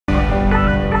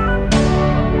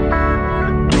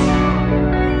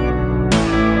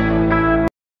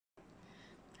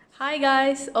Hi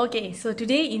guys, okay, so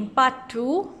today in part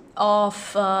 2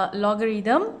 of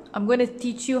logarithm, I'm going to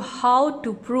teach you how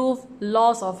to prove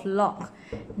laws of log.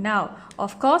 Now,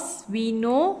 of course, we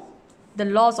know the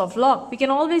laws of log. We can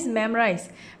always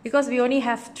memorize because we only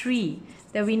have 3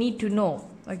 that we need to know.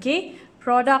 Okay,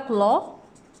 product law.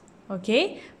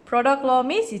 Okay, product law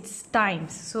means it's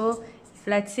times. So, if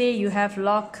let's say you have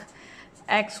log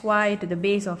xy to the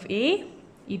base of a,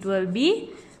 it will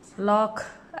be log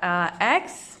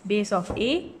x base of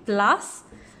a plus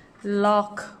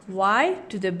log y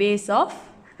to the base of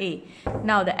a.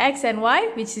 Now the x and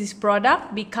y, which is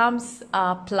product, becomes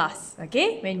plus,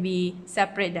 okay, when we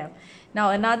separate them. Now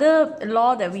another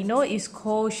law that we know is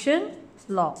quotient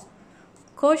law.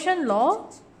 Quotient law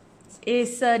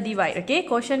is divide, okay.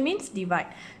 Quotient means divide.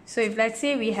 So if let's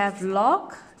say we have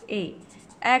log a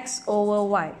x over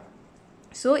y,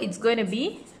 so it's going to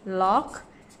be log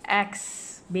x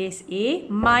base a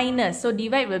minus, so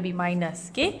divide will be minus,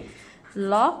 okay,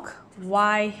 log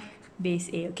y base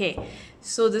a. Okay,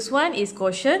 so this one is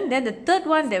quotient. Then the third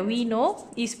one that we know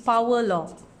is power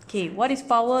law. Okay, what is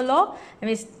power law? That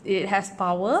means it has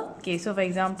power. Okay, so for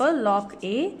example, log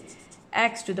a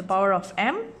x to the power of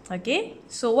m. Okay,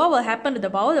 so what will happen to the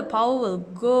power? The power will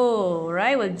go,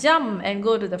 right, will jump and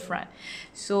go to the front.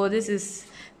 So this is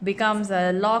becomes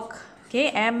a log, okay,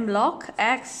 m log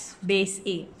x base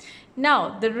a.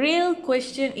 Now the real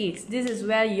question is, this is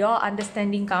where your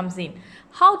understanding comes in,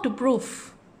 how to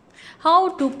prove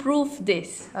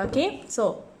this. Okay,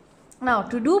 so now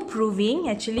to do proving,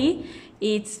 actually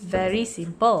it's very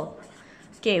simple.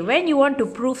 Okay, when you want to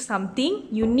prove something,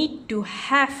 you need to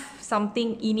have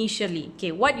something initially.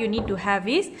 Okay, what you need to have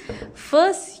is,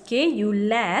 first, okay, you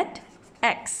let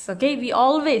x, okay, we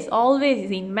always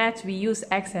in maths we use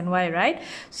x and y, right?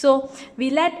 So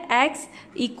we let x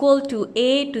equal to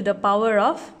a to the power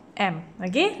of m,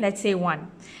 okay, let's say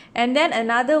 1, and then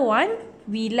another one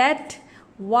we let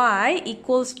y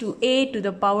equals to a to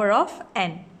the power of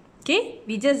n. Okay,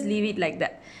 we just leave it like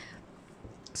that.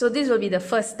 So this will be the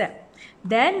first step.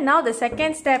 Then now the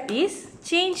second step is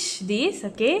change this,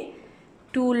 okay,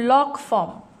 to log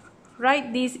form.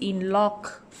 Write this in log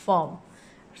form.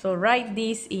 So write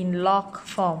this in log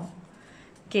form.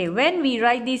 Okay, when we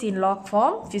write this in log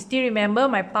form, if you still remember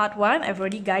my part 1, I've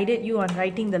already guided you on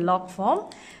writing the log form.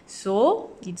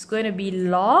 So it's going to be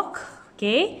log,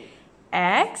 okay,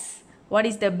 x, what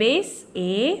is the base?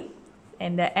 A,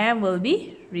 and the m will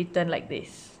be written like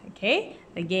this. Okay,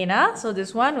 again, so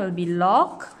this one will be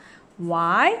log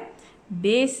y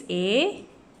base a,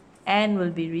 n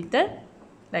will be written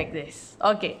like this.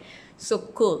 Okay, so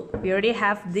cool, we already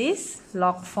have this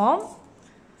log form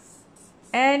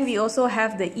and we also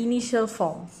have the initial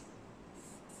form.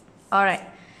 Alright,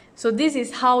 so this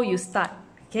is how you start.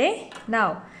 Okay,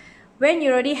 now when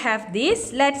you already have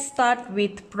this, let's start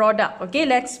with product. Okay,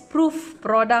 let's prove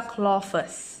product law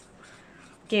first.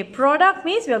 Okay, product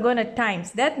means we are going to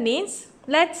times. That means,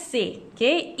 let's say,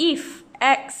 okay, if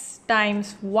x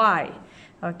times y,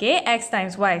 okay, x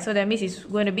times y, so that means it's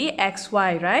going to be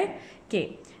xy, right?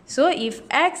 Okay, so if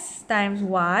x times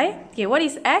y, okay, what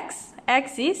is x?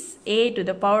 X is a to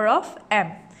the power of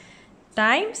m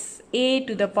times a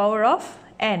to the power of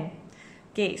n.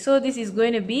 Okay, so this is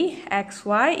going to be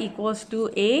xy equals to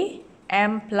a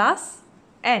m plus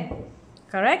n,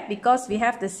 correct? Because we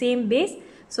have the same base,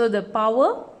 so the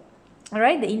power,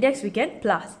 alright, the index we can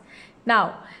plus.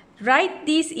 Now, write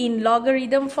this in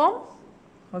logarithm form.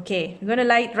 Okay, we're going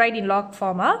to write in log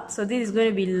form. So this is going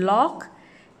to be log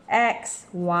x,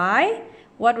 y.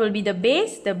 What will be the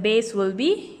base? The base will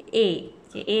be a.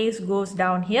 Okay, a goes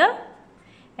down here.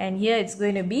 And here it's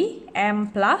going to be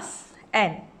m plus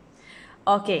n.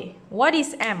 Okay, what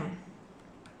is m?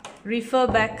 Refer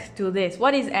back to this.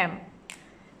 What is m?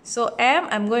 So m,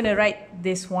 I'm going to write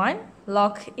this one.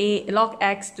 Log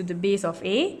x to the base of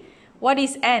a. What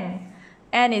is n?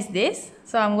 N is this.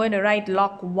 So I'm going to write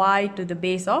log y to the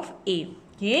base of a.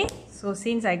 Okay, so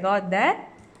since I got that,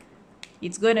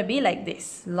 it's going to be like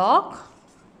this. Log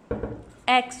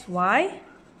xy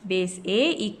base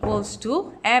a equals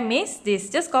to m is this.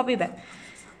 Just copy back.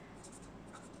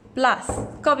 Plus,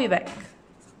 copy back.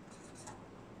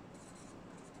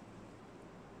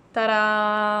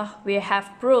 Ta-da! We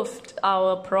have proved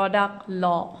our product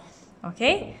law.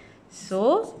 Okay,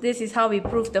 so this is how we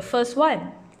prove the first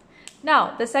one.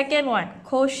 Now, the second one,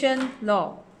 quotient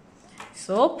law.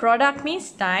 So, product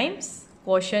means times,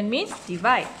 quotient means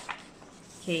divide.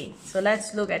 Okay, so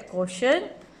let's look at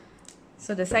quotient.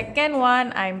 So, the second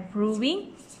one, I'm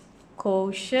proving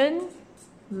quotient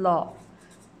law.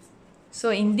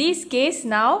 So, in this case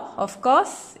now, of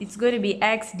course, it's going to be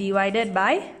x divided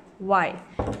by y.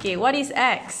 Okay, what is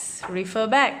x? Refer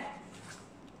back.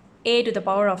 A to the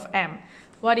power of m.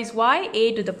 What is y?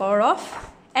 A to the power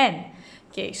of n.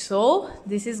 Okay, so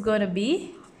this is going to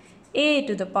be a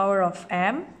to the power of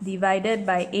m divided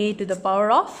by a to the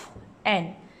power of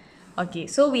n. Okay,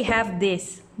 so we have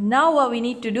this. Now what we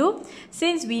need to do,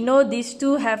 since we know these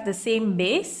two have the same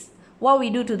base, what we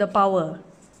do to the power?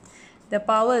 The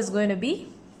power is going to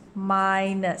be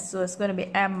minus. So it's going to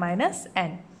be m minus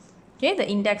n. Okay, the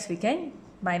index we can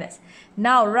minus.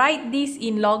 Now write this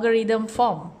in logarithm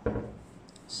form.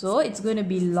 So it's going to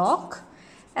be log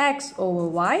x over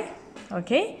y.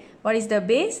 Okay, what is the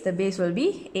base? The base will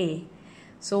be a.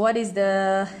 So what is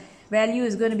the value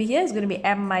is going to be here? It's going to be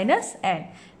m minus n.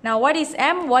 Now what is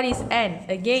m? What is n?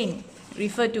 Again,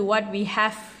 refer to what we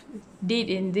have did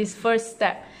in this first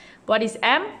step. What is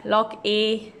m? Log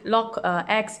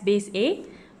x base a.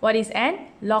 What is n?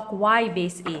 Log y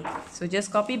base a. So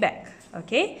just copy back.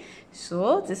 Okay,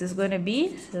 so this is going to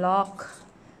be log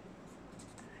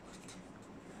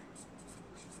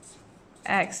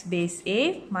x base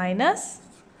a minus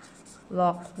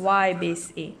log y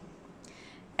base a.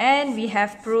 And we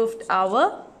have proved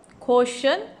our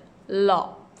quotient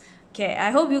law. Okay,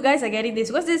 I hope you guys are getting this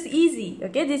because this is easy.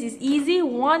 Okay, this is easy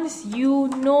once you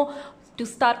know to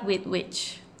start with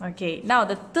which. Okay, now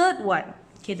the third one.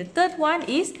 Okay, the third one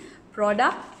is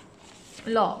product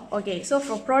law. Okay, so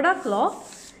for product law,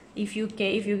 if you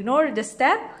ignore the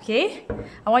step, okay,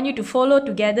 I want you to follow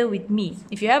together with me.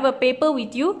 If you have a paper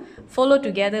with you, follow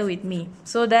together with me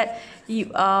so that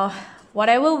you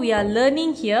whatever we are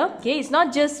learning here, okay, it's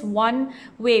not just one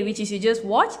way, which is you just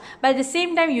watch, but at the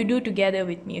same time you do together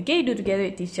with me. Okay, you do together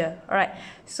with teacher. All right,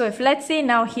 so if let's say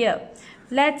now here,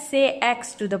 let's say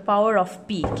x to the power of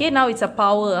p. Okay, now it's a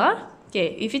power.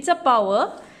 Okay, if it's a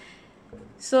power,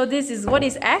 so this is, what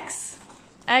is x?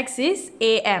 X is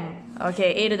am.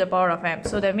 Okay, a to the power of m.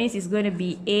 So that means it's going to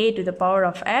be a to the power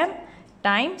of m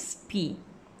times p.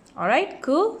 Alright,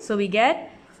 cool. So we get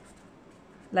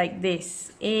like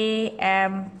this,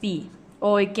 amp,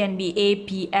 or it can be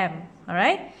apm.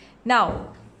 Alright, now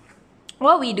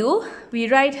what we do, we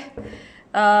write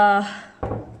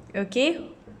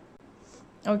okay,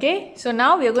 so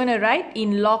now we are going to write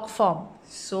in log form.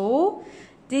 So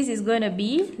this is going to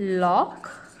be log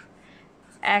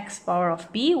x power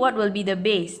of p. What will be the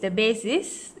base? The base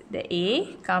is the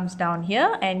a comes down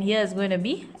here, and here is going to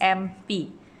be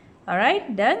mp.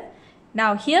 Alright, done.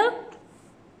 Now here,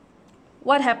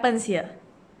 what happens here?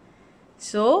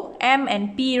 So m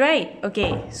and p, right?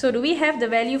 Okay, so do we have the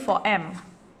value for m?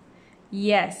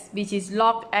 Yes, which is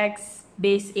log x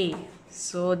base a.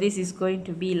 So this is going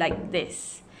to be like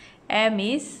this. M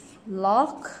is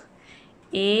log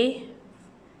a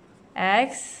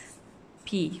x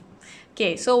p.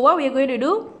 Okay, so what we are going to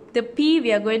do, the p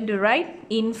we are going to write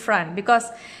in front,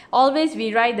 because always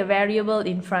we write the variable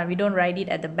in front, we don't write it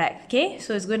at the back. Okay,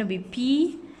 so it's going to be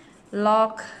p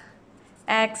log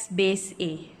x base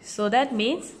a. So that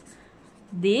means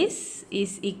this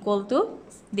is equal to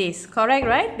this, correct,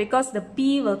 right? Because the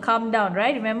p will come down,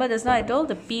 right? Remember just now I told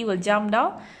the p will jump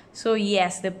down. So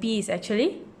yes, the p is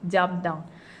actually jump down.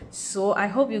 So I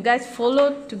hope you guys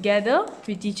follow together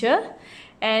with teacher.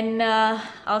 And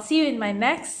I'll see you in my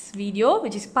next video,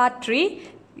 which is part 3.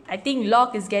 I think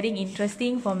log is getting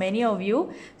interesting for many of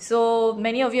you. So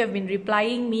many of you have been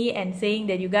replying me and saying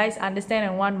that you guys understand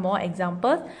and want more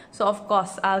examples. So of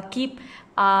course, I'll keep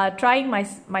trying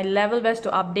my level best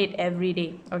to update every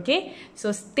day. Okay,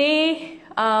 so stay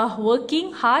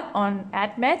working hard on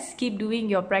maths. Keep doing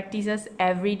your practices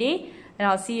every day, and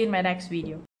I'll see you in my next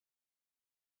video.